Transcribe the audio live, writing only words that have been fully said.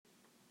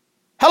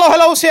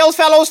Hello, sales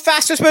fellows.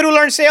 Fastest way to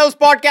learn sales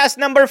podcast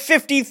number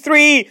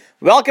 53.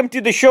 Welcome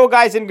to the show,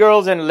 guys and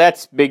girls, and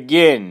let's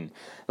begin.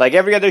 Like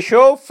every other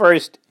show,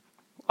 first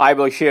I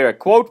will share a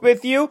quote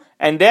with you,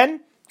 and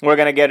then we're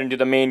going to get into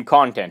the main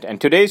content. And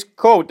today's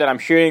quote that I'm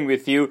sharing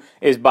with you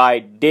is by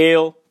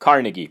Dale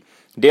Carnegie.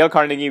 Dale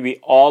Carnegie, we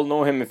all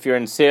know him if you're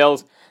in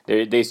sales.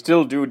 They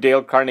still do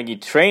Dale Carnegie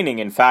training,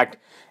 in fact,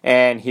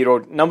 and he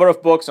wrote a number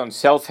of books on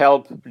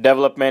self-help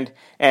development,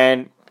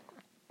 and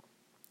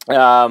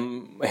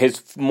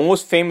his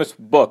most famous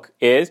book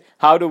is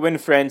How to Win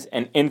Friends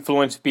and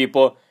Influence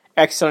People.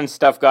 Excellent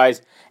stuff,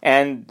 guys.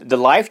 And the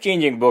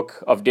life-changing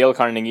book of Dale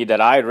Carnegie that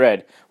I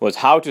read was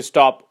How to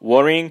Stop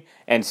Worrying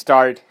and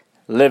Start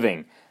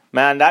Living.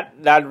 Man,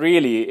 that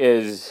really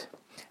is.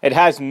 It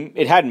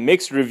had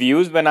mixed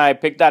reviews when I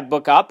picked that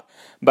book up,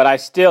 but I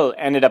still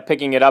ended up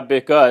picking it up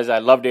because I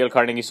love Dale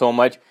Carnegie so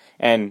much,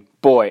 and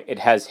boy, it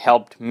has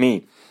helped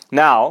me.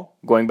 Now,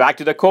 going back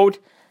to the quote,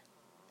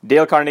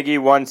 Dale Carnegie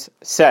once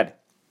said,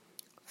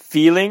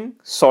 "Feeling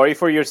sorry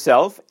for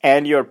yourself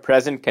and your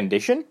present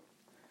condition,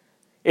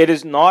 it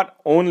is not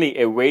only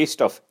a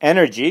waste of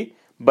energy,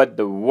 but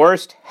the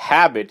worst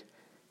habit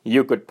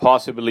you could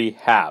possibly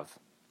have."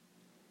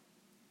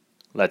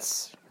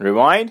 Let's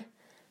rewind.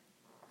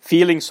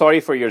 Feeling sorry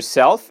for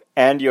yourself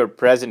and your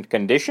present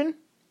condition,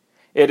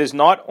 it is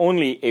not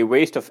only a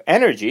waste of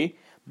energy,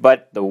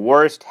 but the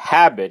worst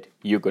habit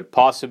you could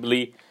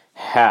possibly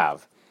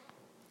have.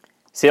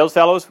 Sales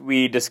fellows,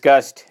 we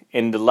discussed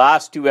in the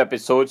last two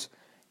episodes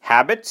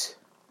habits,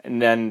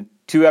 and then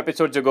 2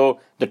 episodes ago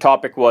the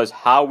topic was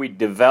how we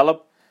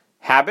develop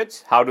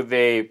habits, how do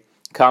they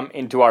come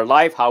into our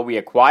life, how we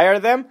acquire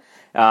them.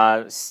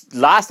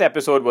 Last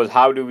episode was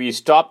how do we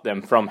stop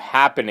them from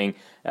happening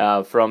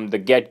from the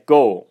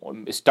get-go,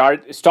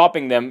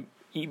 stopping them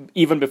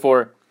even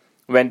before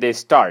when they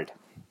start.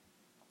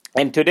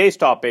 And today's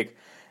topic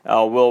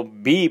will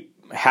be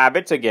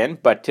habits again,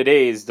 but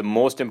today is the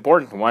most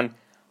important one.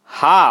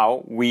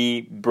 How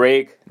we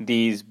break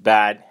these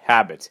bad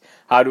habits.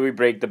 How do we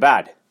break the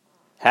bad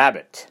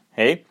habit?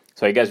 Hey,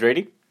 so you guys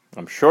ready?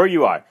 I'm sure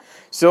you are.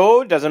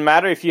 So it doesn't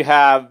matter if you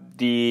have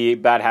the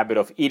bad habit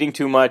of eating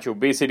too much,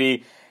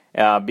 obesity,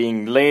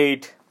 being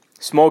late,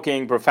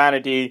 smoking,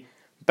 profanity,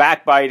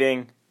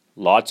 backbiting,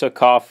 lots of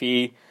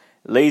coffee,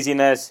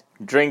 laziness,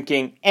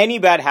 drinking, any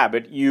bad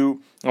habit,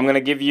 I'm going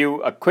to give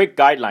you a quick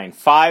guideline,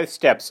 5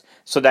 steps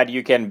so that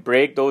you can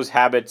break those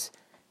habits.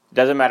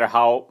 Doesn't matter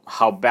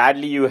how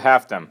badly you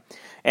have them.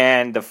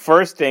 And the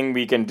first thing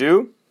we can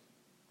do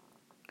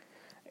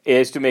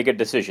is to make a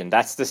decision.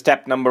 That's the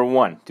step number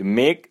 1, to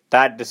make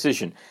that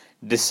decision.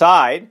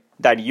 Decide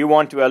that you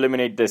want to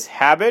eliminate this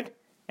habit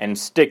and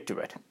stick to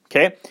it.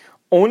 Okay?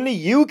 Only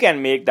you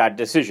can make that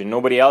decision.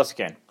 Nobody else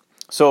can.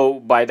 So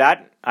by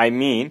that, I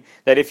mean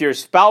that if your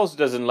spouse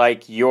doesn't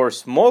like your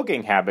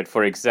smoking habit,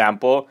 for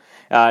example,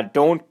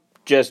 don't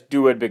just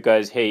do it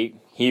because, hey,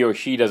 he or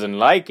she doesn't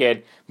like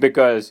it,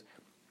 because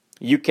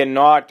you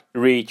cannot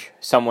reach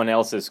someone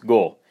else's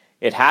goal.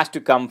 It has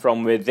to come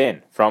from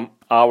within, from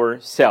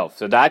ourselves.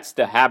 So that's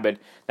the habit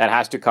that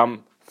has to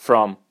come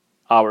from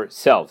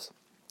ourselves,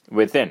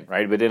 within,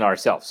 right? Within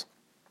ourselves.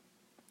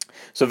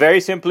 So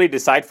very simply,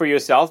 decide for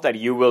yourself that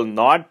you will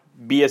not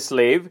be a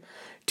slave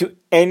to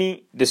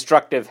any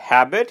destructive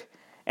habit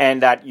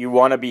and that you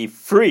want to be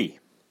free.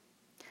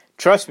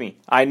 Trust me,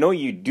 I know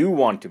you do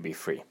want to be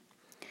free.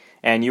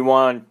 And you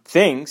want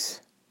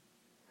things,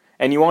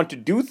 and you want to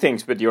do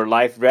things with your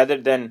life rather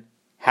than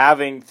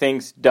having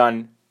things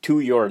done to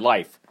your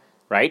life,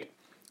 right?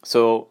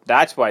 So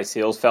that's why,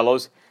 sales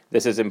fellows,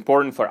 this is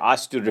important for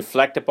us to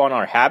reflect upon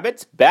our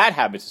habits, bad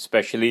habits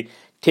especially,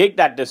 take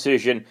that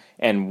decision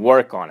and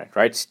work on it,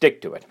 right?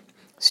 Stick to it.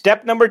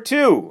 Step number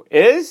 2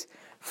 is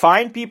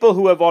find people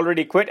who have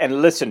already quit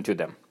and listen to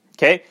them,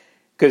 okay?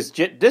 Because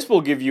this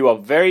will give you a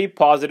very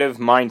positive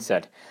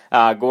mindset.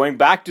 Going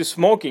back to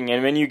smoking,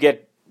 and when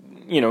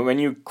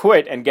you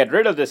quit and get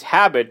rid of this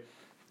habit,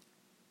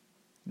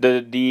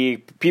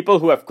 the people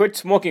who have quit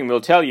smoking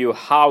will tell you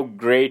how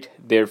great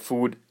their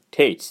food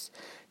tastes.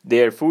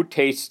 Their food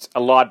tastes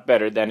a lot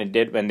better than it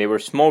did when they were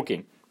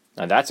smoking.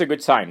 Now that's a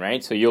good sign,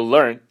 right? So you'll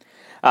learn.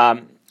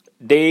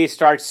 They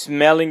start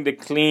smelling the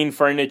clean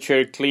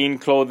furniture, clean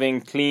clothing,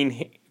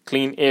 clean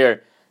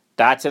air.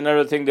 That's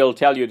another thing they'll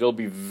tell you. They'll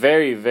be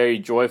very, very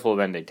joyful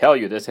when they tell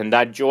you this, and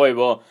that joy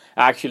will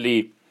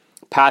actually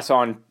pass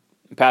on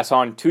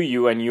to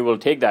you, and you will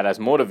take that as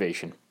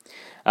motivation.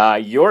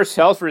 Your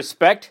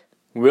self-respect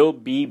will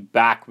be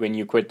back when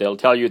you quit. They'll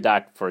tell you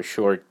that for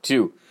sure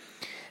too.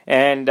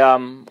 And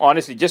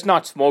honestly, just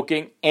not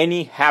smoking,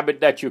 any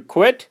habit that you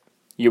quit,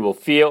 you will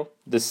feel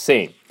the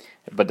same.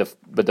 But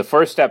the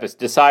first step is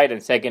decide,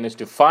 and second is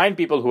to find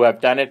people who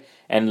have done it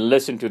and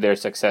listen to their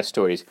success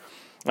stories.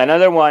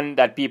 Another one,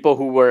 that people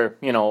who were,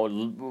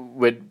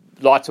 with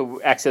lots of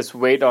excess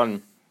weight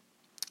on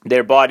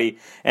their body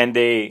and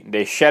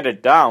they shed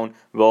it down,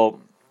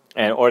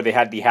 or they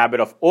had the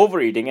habit of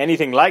overeating,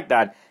 anything like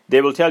that,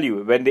 they will tell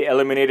you when they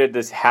eliminated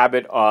this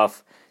habit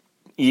of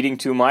eating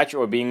too much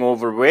or being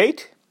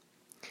overweight,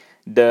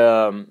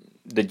 the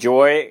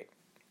joy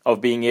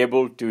of being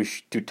able to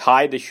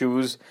tie the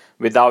shoes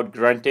without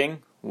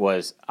grunting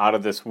was out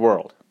of this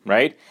world,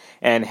 right?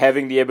 And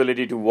having the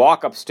ability to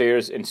walk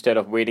upstairs instead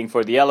of waiting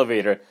for the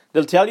elevator.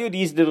 They'll tell you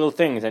these little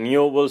things and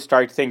you will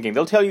start thinking.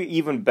 They'll tell you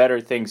even better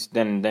things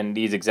than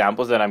these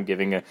examples that I'm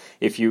giving.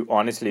 If you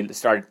honestly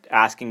start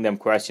asking them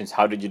questions,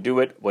 how did you do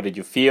it? What did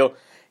you feel?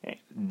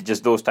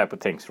 Just those type of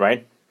things,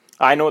 right?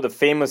 I know the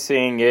famous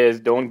saying is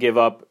don't give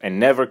up and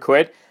never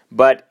quit.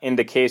 But in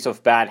the case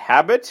of bad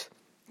habits,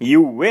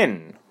 you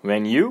win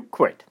when you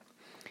quit.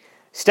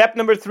 Step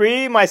number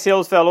 3, my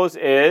sales fellows,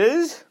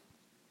 is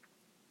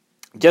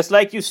just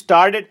like you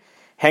started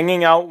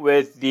hanging out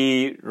with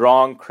the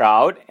wrong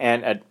crowd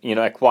and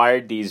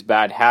acquired these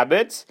bad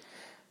habits,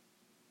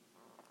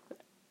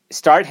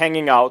 start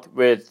hanging out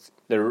with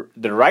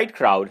the right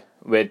crowd,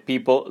 with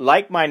people,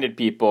 like-minded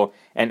people,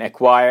 and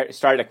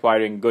start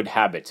acquiring good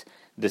habits.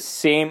 The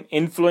same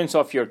influence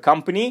of your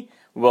company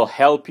will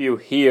help you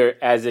here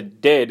as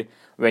it did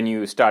when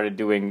you started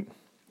doing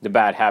the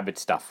bad habit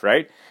stuff,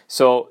 right?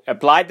 So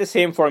apply the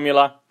same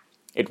formula.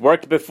 It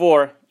worked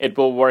before. It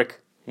will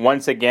work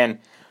once again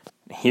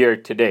here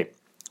today,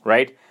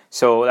 right?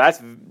 So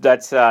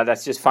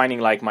that's just finding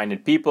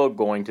like-minded people,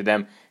 going to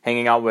them,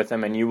 hanging out with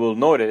them, and you will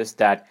notice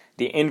that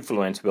the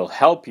influence will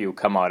help you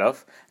come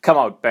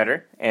out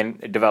better and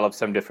develop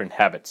some different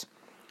habits.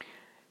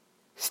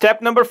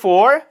 Step number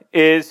 4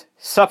 is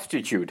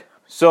substitute.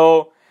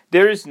 So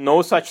there is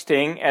no such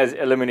thing as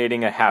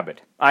eliminating a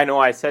habit. I know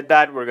I said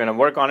that. We're going to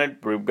work on it.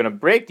 We're going to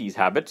break these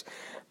habits.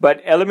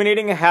 But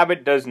eliminating a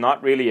habit does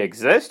not really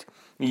exist.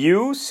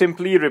 You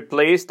simply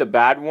replace the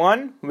bad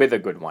one with a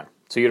good one.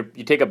 So you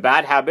take a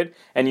bad habit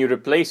and you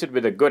replace it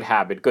with a good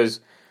habit, because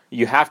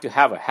you have to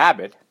have a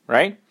habit,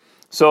 right?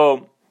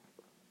 So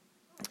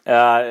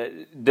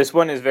this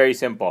one is very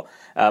simple.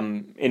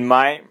 In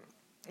my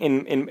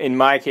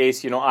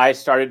case, I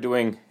started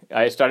doing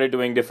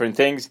different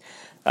things.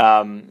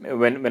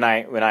 When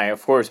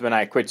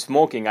I quit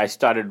smoking, I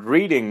started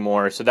reading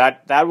more. So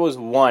that was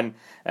one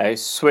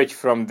switch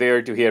from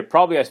there to here.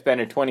 Probably I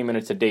spent 20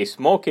 minutes a day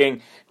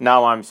smoking.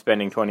 Now I'm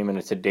spending 20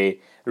 minutes a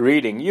day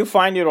reading. You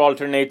find your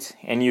alternates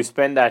and you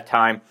spend that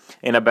time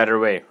in a better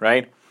way,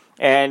 right?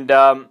 And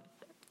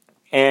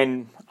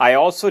I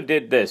also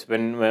did this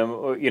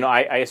when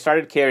I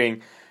started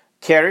carrying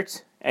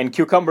carrots and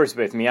cucumbers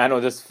with me. I know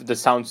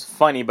this sounds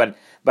funny, but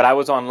I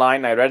was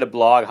online. I read a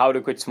blog, How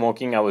to Quit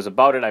Smoking. I was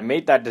about it. I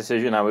made that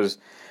decision. I was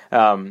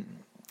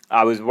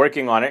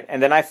working on it,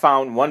 and then I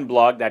found one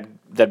blog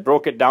that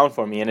broke it down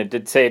for me, and it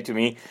did say to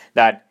me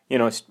that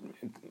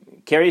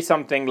carry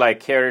something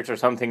like carrots or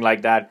something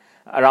like that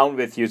around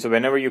with you. So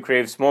whenever you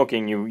crave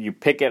smoking, you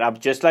pick it up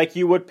just like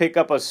you would pick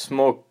up a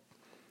smoke,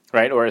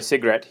 right, or a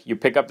cigarette. You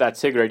pick up that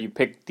cigarette. You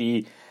pick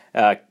the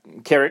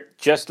carrot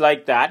just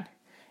like that,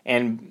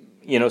 and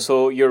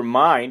so your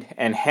mind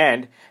and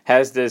hand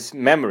has this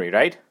memory,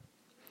 right?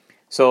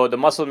 So the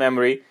muscle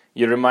memory,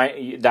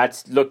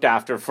 that's looked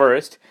after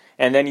first,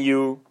 and then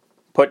you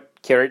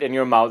put carrot in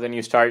your mouth and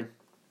you start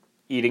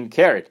eating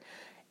carrot.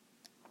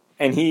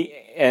 And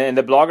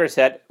the blogger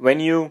said,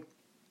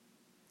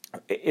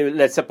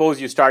 let's suppose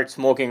you start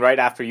smoking right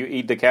after you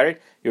eat the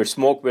carrot, your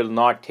smoke will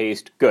not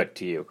taste good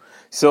to you.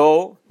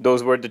 So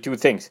those were the two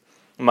things.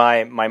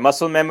 My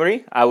muscle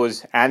memory, I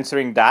was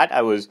answering that.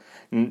 I was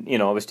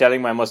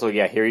telling my muscle,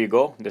 yeah, here you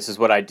go. This is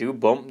what I do.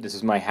 Boom. This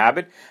is my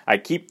habit. I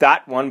keep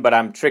that one, but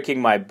I'm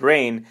tricking my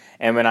brain.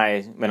 And when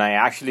I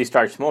actually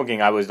start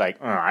smoking, I was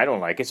like, I don't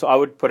like it. So I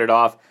would put it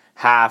off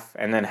half,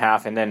 and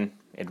then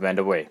it went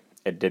away.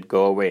 It did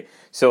go away.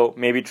 So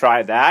maybe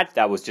try that.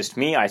 That was just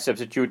me. I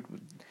substitute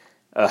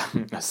a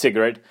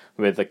cigarette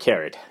with a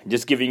carrot.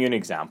 Just giving you an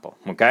example.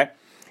 Okay.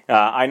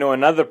 I know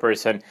another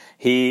person,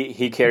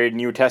 he carried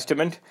New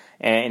Testament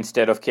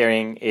instead of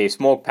carrying a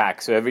smoke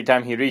pack. So every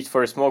time he reached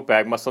for a smoke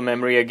pack, muscle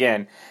memory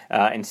again,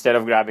 instead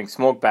of grabbing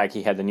smoke pack,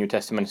 he had the New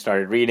Testament,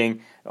 started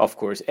reading. Of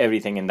course,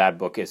 everything in that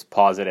book is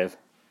positive.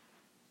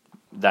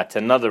 That's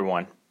another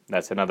one.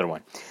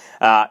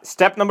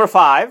 Step number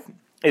 5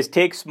 is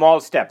take small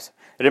steps.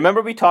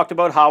 Remember we talked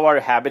about how our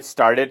habits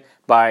started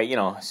by,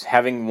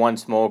 having one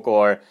smoke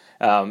or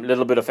a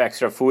little bit of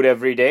extra food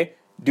every day.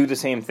 Do the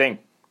same thing.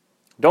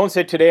 Don't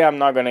say today I'm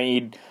not going to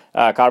eat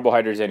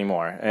carbohydrates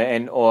anymore,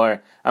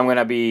 or I'm going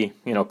to be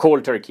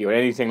cold turkey or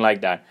anything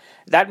like that.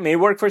 That may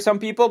work for some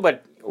people,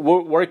 but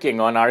we're working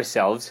on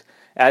ourselves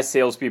as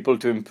salespeople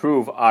to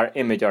improve our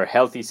image, our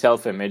healthy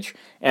self-image,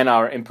 and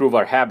improve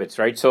our habits,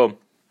 right? So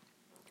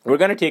we're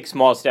going to take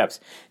small steps.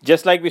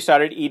 Just like we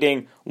started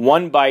eating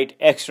one bite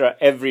extra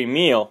every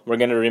meal, we're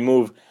going to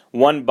remove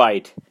one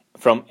bite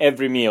from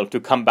every meal to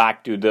come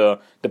back to the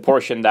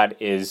portion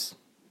that is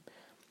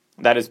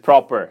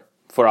proper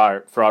for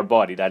our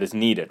body, that is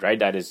needed, right?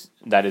 That is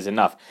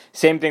enough.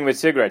 Same thing with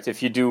cigarettes.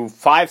 If you do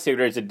 5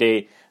 cigarettes a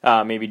day,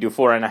 maybe do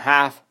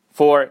 4.5,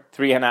 4,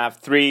 3.5,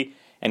 3,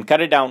 and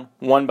cut it down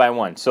one by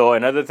one. So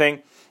another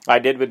thing I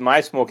did with my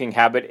smoking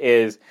habit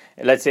is,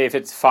 let's say if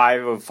it's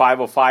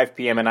 5:05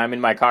 p.m. and I'm in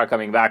my car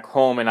coming back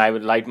home and I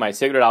would light my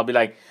cigarette, I'll be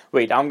like,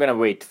 wait, I'm going to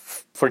wait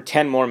for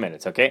 10 more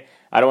minutes, okay?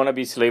 I don't want to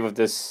be slave of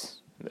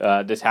this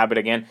this habit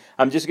again.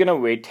 I'm just going to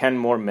wait 10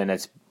 more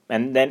minutes,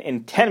 and then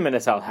in 10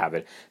 minutes I'll have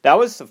it. That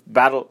was a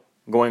battle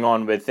going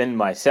on within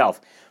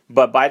myself.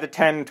 But by the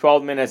 10,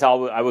 12 minutes,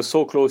 I was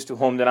so close to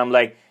home that I'm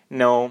like,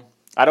 no,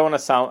 I don't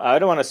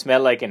want to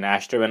smell like an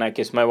ashtray when I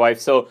kiss my wife,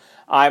 so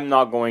I'm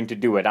not going to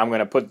do it. I'm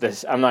not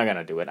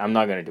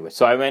going to do it.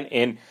 So I went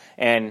in,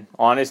 and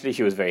honestly,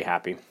 she was very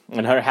happy.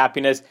 And her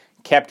happiness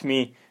kept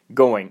me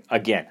going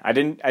again. I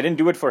didn't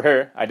do it for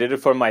her. I did it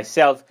for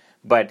myself,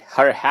 but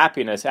her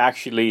happiness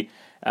actually,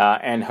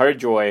 and her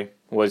joy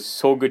was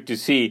so good to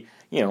see.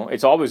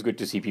 It's always good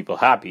to see people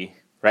happy,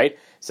 right?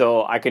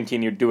 So I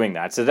continued doing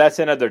that. So that's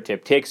another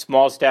tip. Take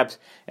small steps.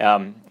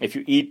 If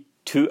you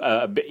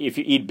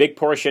eat big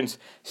portions,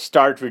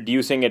 start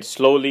reducing it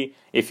slowly.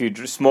 If you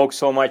smoke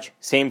so much,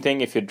 same thing.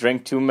 If you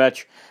drink too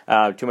much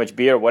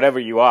beer, whatever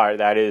you are,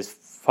 that is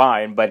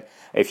fine. But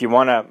if you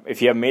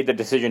have made the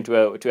decision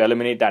to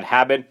eliminate that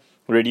habit,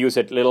 reduce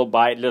it little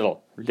by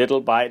little.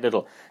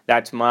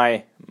 That's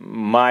my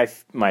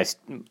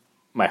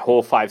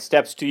whole 5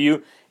 steps to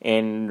you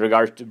in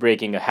regards to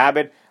breaking a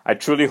habit. I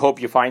truly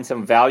hope you find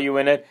some value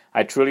in it.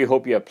 I truly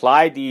hope you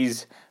apply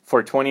these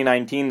for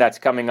 2019 that's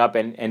coming up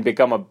and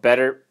become a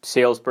better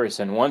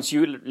salesperson. Once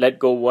you let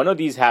go one of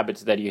these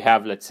habits that you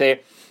have, let's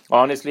say,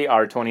 honestly,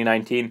 our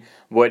 2019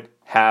 would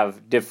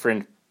have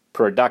different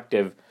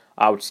productive,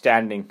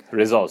 outstanding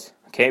results.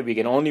 Okay, we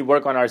can only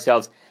work on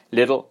ourselves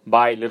little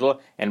by little,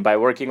 and by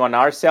working on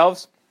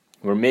ourselves,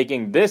 we're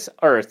making this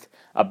earth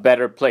a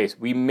better place.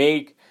 We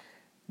make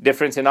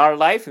difference in our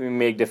life, we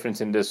make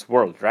difference in this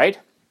world, right?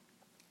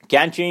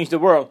 Can't change the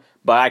world,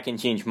 but I can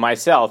change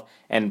myself,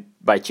 and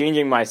by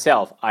changing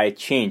myself, I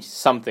change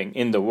something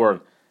in the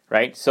world,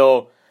 right?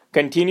 So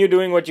continue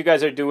doing what you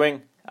guys are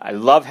doing. I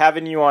love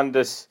having you on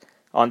this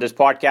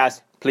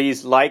podcast.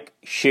 Please like,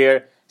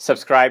 share,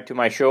 subscribe to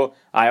my show.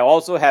 I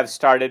also have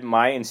started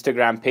my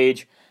Instagram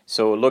page,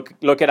 so look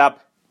it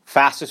up.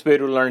 Fastest way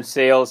to learn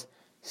sales,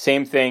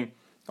 same thing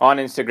on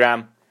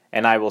Instagram,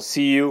 and I will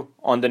see you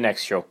on the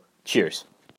next show. Cheers.